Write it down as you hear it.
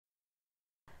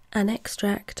An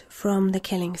extract from The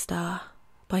Killing Star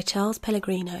by Charles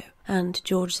Pellegrino and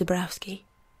George Zebrowski.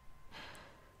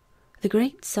 The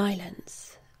Great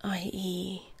Silence,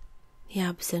 i.e. the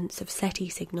absence of SETI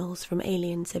signals from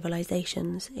alien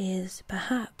civilizations, is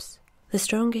perhaps the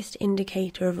strongest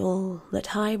indicator of all that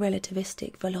high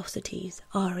relativistic velocities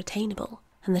are attainable,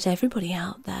 and that everybody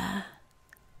out there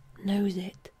knows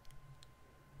it.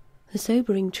 The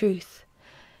sobering truth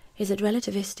is that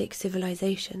relativistic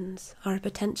civilizations are a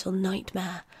potential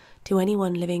nightmare to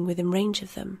anyone living within range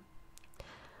of them.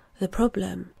 The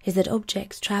problem is that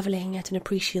objects travelling at an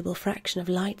appreciable fraction of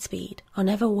light speed are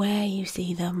never where you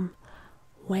see them,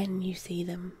 when you see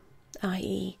them,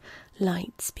 i.e.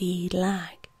 light speed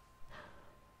lag.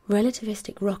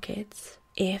 Relativistic rockets,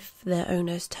 if their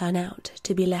owners turn out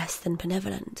to be less than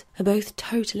benevolent, are both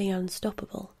totally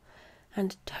unstoppable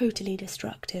and totally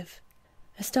destructive.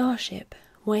 A starship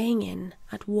weighing in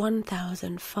at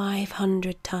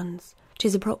 1,500 tons, which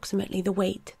is approximately the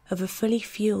weight of a fully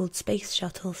fueled space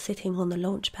shuttle sitting on the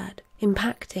launch pad,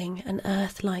 impacting an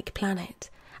Earth-like planet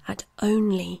at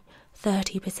only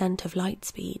 30% of light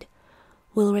speed,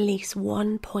 will release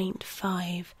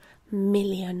 1.5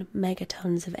 million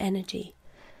megatons of energy,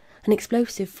 an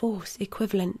explosive force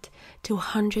equivalent to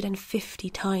 150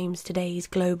 times today's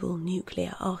global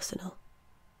nuclear arsenal.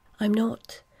 I'm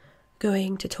not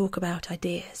going to talk about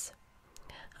ideas.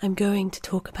 I'm going to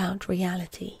talk about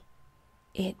reality.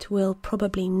 It will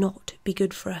probably not be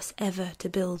good for us ever to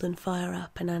build and fire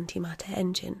up an antimatter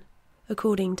engine.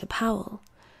 According to Powell,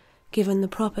 given the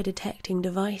proper detecting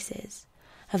devices,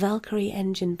 a Valkyrie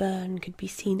engine burn could be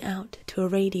seen out to a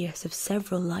radius of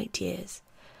several light years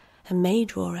and may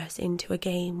draw us into a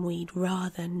game we'd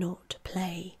rather not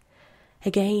play. A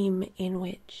game in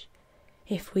which,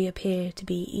 if we appear to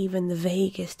be even the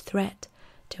vaguest threat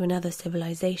to another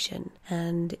civilization,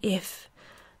 and if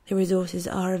the resources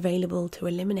are available to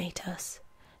eliminate us,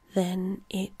 then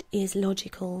it is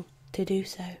logical to do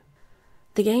so.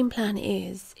 The game plan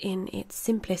is, in its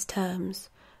simplest terms,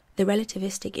 the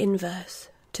relativistic inverse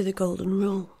to the golden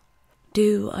rule.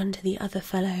 Do unto the other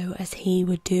fellow as he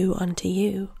would do unto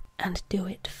you, and do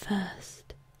it first.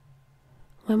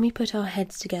 When we put our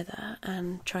heads together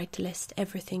and tried to list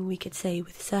everything we could say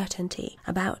with certainty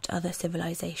about other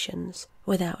civilizations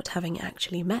without having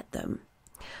actually met them,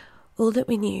 all that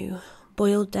we knew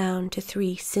boiled down to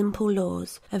 3 simple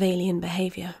laws of alien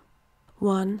behaviour.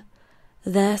 1.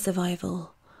 Their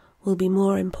survival will be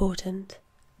more important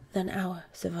than our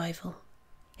survival.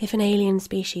 If an alien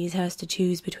species has to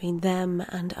choose between them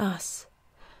and us,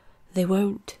 they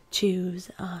won't choose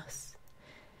us.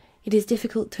 It is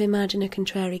difficult to imagine a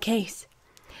contrary case.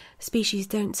 Species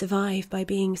don't survive by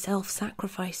being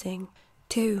self-sacrificing.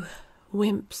 2.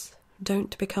 Wimps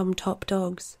don't become top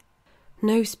dogs.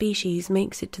 No species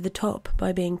makes it to the top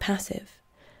by being passive.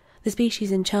 The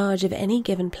species in charge of any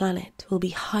given planet will be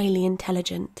highly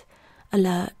intelligent,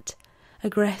 alert,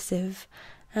 aggressive,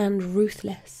 and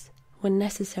ruthless when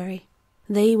necessary.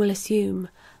 They will assume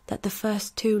that the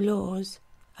first 2 laws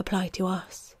apply to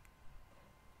us.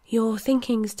 Your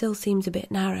thinking still seems a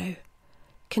bit narrow.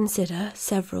 Consider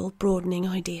several broadening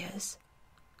ideas.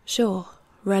 Sure,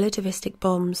 relativistic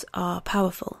bombs are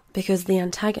powerful because the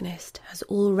antagonist has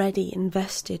already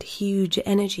invested huge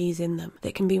energies in them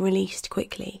that can be released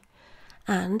quickly,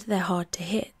 and they're hard to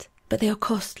hit. But they are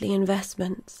costly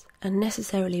investments and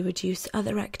necessarily reduce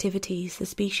other activities the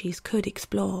species could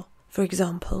explore. For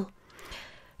example,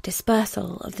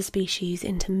 dispersal of the species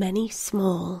into many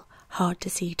small,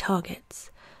 hard-to-see targets,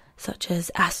 such as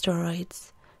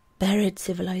asteroids, buried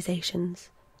civilizations,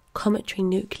 cometary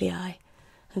nuclei,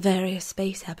 and various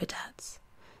space habitats.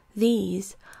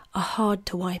 These are hard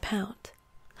to wipe out.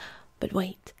 But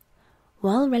wait,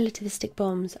 while relativistic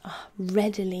bombs are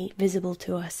readily visible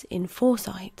to us in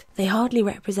foresight, they hardly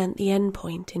represent the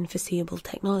endpoint in foreseeable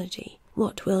technology.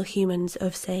 What will humans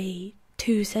of, say,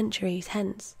 2 centuries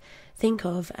hence think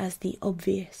of as the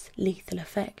obvious lethal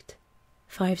effect?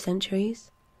 5 centuries?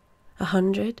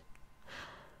 100?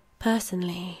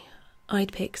 Personally,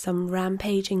 I'd pick some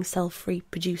rampaging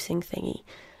self-reproducing thingy,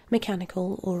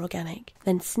 mechanical or organic,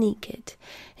 then sneak it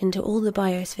into all the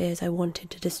biospheres I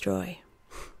wanted to destroy.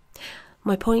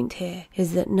 My point here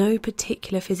is that no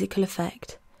particular physical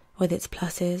effect, with its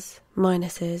pluses,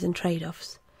 minuses and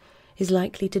trade-offs, is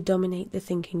likely to dominate the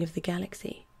thinking of the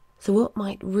galaxy. So what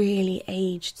might really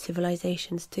aged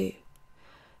civilizations do?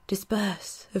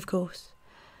 Disperse, of course,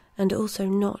 and also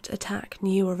not attack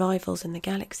new arrivals in the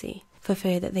galaxy, for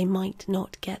fear that they might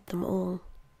not get them all.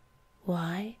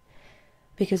 Why?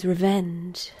 Because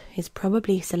revenge is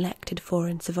probably selected for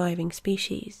in surviving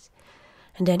species,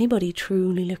 and anybody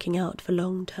truly looking out for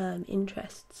long-term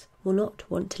interests will not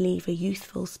want to leave a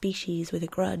youthful species with a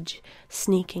grudge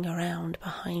sneaking around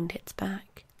behind its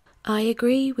back. I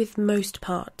agree with most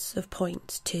parts of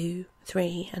points 2,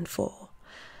 3 and 4.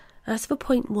 As for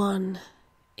point 1,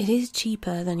 it is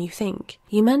cheaper than you think.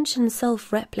 You mentioned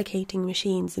self-replicating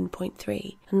machines in point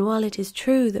 3, and while it is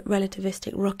true that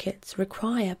relativistic rockets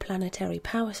require planetary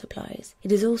power supplies,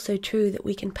 it is also true that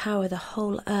we can power the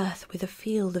whole Earth with a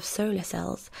field of solar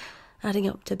cells, adding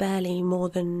up to barely more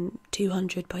than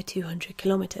 200 by 200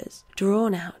 kilometres,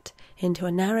 drawn out into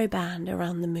a narrow band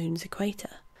around the Moon's equator.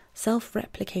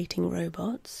 Self-replicating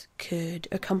robots could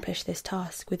accomplish this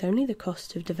task with only the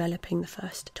cost of developing the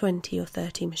first 20 or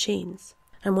 30 machines.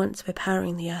 And once we're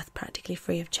powering the Earth practically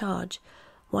free of charge,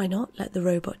 why not let the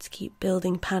robots keep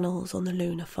building panels on the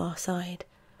lunar far side?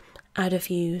 Add a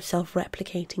few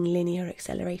self-replicating linear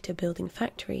accelerator building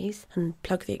factories and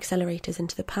plug the accelerators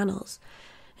into the panels,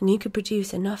 and you could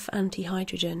produce enough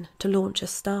anti-hydrogen to launch a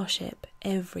starship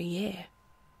every year.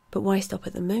 But why stop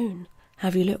at the Moon?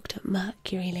 Have you looked at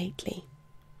Mercury lately?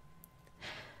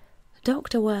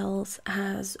 Dr. Wells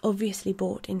has obviously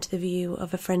bought into the view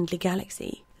of a friendly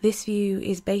galaxy. This view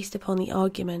is based upon the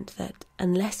argument that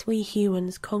unless we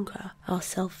humans conquer our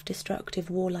self-destructive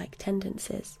warlike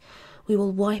tendencies, we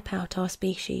will wipe out our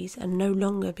species and no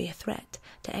longer be a threat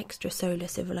to extrasolar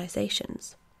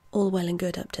civilizations. All well and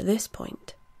good up to this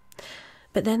point.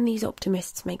 But then these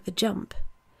optimists make the jump.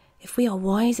 If we are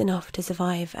wise enough to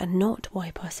survive and not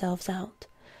wipe ourselves out,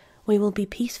 we will be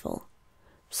peaceful.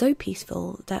 So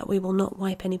peaceful that we will not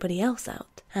wipe anybody else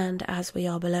out, and as we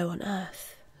are below on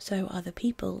Earth, so other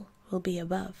people will be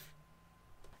above.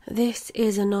 This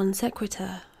is a non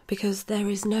sequitur because there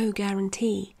is no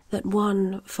guarantee that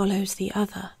one follows the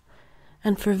other,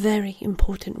 and for a very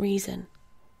important reason.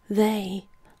 They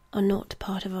are not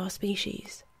part of our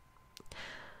species.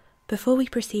 Before we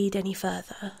proceed any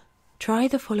further, try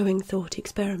the following thought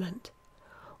experiment.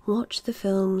 Watch the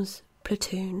films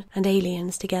Platoon and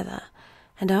Aliens together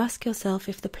and ask yourself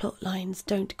if the plot lines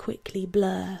don't quickly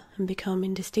blur and become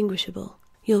indistinguishable.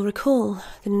 You'll recall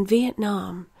that in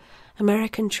Vietnam,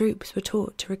 American troops were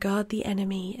taught to regard the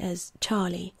enemy as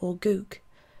Charlie or Gook,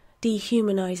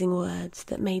 dehumanizing words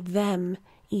that made them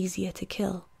easier to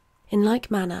kill. In like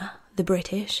manner, the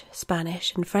British,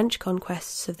 Spanish and French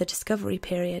conquests of the Discovery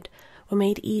period were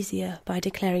made easier by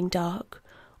declaring dark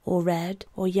or red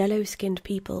or yellow-skinned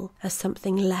people as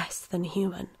something less than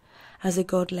human, as a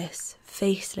godless,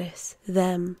 faceless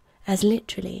them, as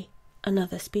literally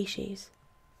another species.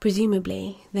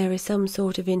 Presumably, there is some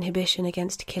sort of inhibition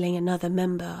against killing another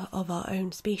member of our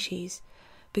own species,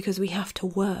 because we have to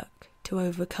work to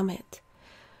overcome it.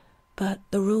 But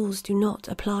the rules do not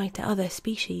apply to other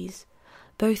species.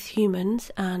 Both humans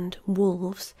and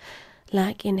wolves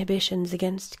lack inhibitions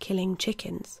against killing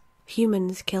chickens.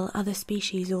 Humans kill other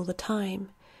species all the time,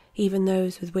 even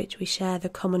those with which we share the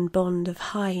common bond of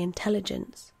high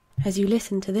intelligence. As you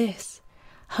listen to this,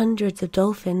 hundreds of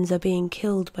dolphins are being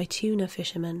killed by tuna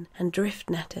fishermen and drift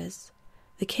netters.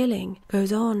 The killing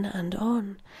goes on,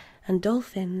 and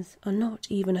dolphins are not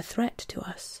even a threat to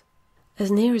us. As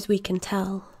near as we can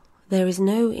tell, there is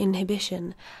no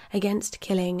inhibition against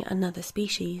killing another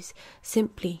species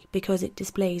simply because it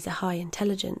displays a high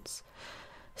intelligence.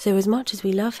 So as much as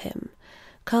we love him,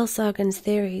 Carl Sagan's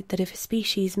theory that if a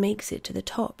species makes it to the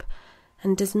top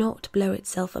and does not blow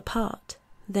itself apart,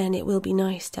 then it will be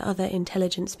nice to other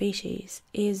intelligent species,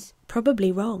 is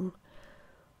probably wrong.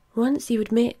 Once you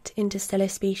admit interstellar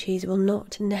species will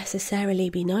not necessarily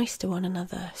be nice to one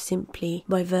another simply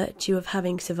by virtue of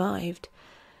having survived,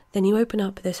 then you open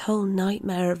up this whole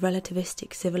nightmare of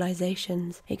relativistic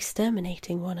civilizations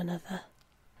exterminating one another.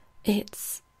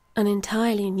 It's an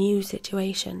entirely new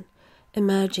situation,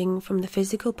 emerging from the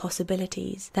physical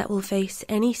possibilities that will face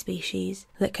any species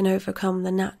that can overcome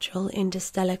the natural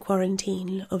interstellar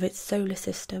quarantine of its solar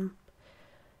system.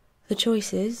 The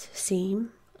choices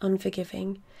seem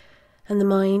unforgiving, and the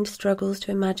mind struggles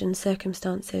to imagine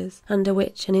circumstances under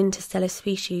which an interstellar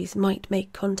species might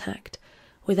make contact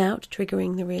without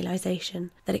triggering the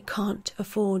realization that it can't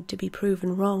afford to be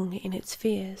proven wrong in its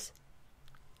fears.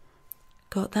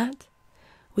 Got that?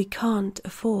 We can't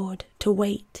afford to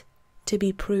wait to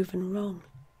be proven wrong.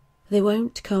 They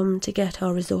won't come to get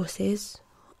our resources,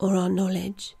 or our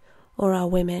knowledge, or our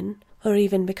women, or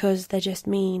even because they're just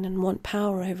mean and want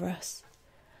power over us.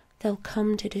 They'll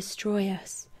come to destroy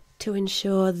us, to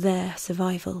ensure their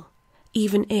survival,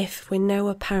 even if we're no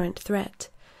apparent threat,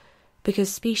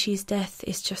 because species death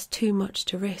is just too much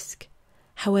to risk,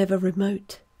 however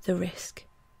remote the risk.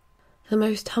 The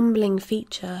most humbling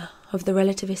feature of the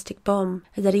relativistic bomb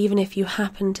is that even if you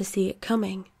happen to see it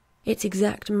coming, its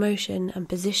exact motion and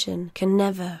position can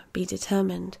never be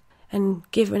determined, and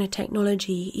given a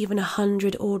technology even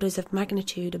 100 orders of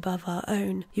magnitude above our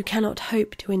own, you cannot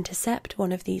hope to intercept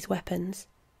one of these weapons.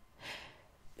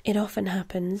 It often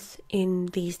happens, in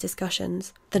these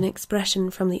discussions, that an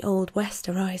expression from the Old West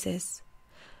arises.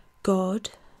 God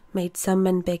made some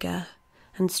men bigger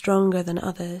and stronger than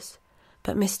others,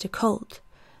 but Mr. Colt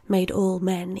made all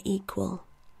men equal.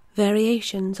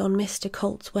 Variations on Mr.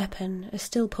 Colt's weapon are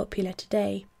still popular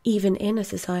today, even in a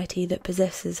society that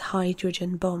possesses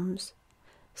hydrogen bombs.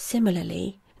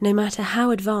 Similarly, no matter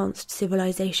how advanced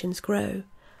civilizations grow,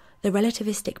 the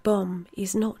relativistic bomb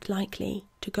is not likely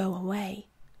to go away.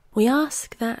 We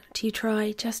ask that you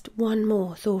try just one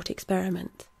more thought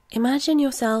experiment. Imagine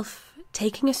yourself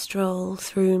taking a stroll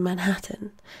through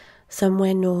Manhattan,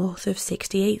 somewhere north of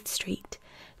 68th Street,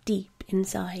 deep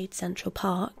inside Central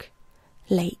Park,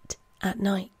 late at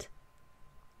night.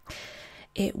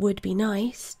 It would be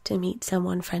nice to meet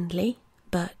someone friendly,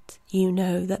 but you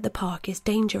know that the park is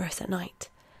dangerous at night.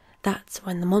 That's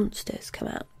when the monsters come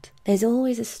out. There's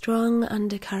always a strong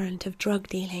undercurrent of drug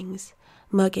dealings,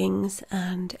 muggings,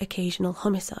 and occasional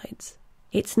homicides.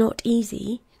 It's not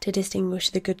easy to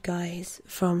distinguish the good guys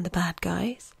from the bad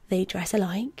guys. They dress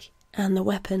alike, and the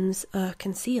weapons are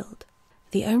concealed.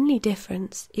 The only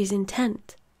difference is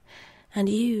intent, and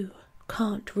you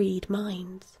can't read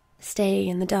minds. Stay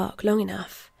in the dark long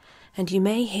enough, and you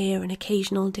may hear an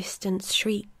occasional distant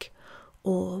shriek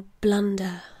or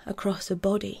blunder across a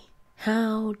body.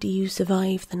 How do you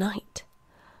survive the night?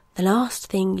 The last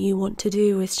thing you want to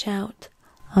do is shout,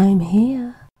 "I'm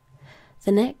here."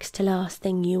 The next to last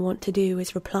thing you want to do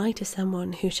is reply to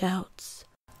someone who shouts,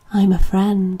 "I'm a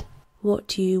friend."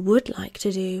 What you would like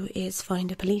to do is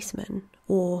find a policeman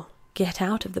or get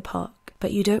out of the park,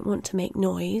 but you don't want to make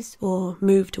noise or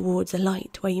move towards a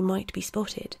light where you might be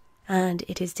spotted, and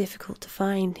it is difficult to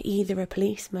find either a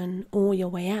policeman or your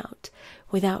way out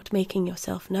without making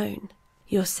yourself known.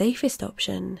 Your safest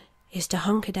option is to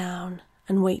hunker down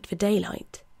and wait for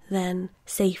daylight, then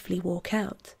safely walk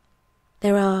out.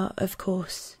 There are, of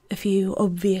course, a few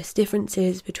obvious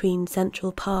differences between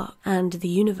Central Park and the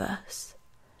universe.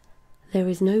 There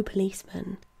is no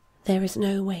policeman, there is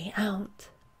no way out,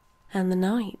 and the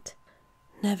night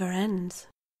never ends.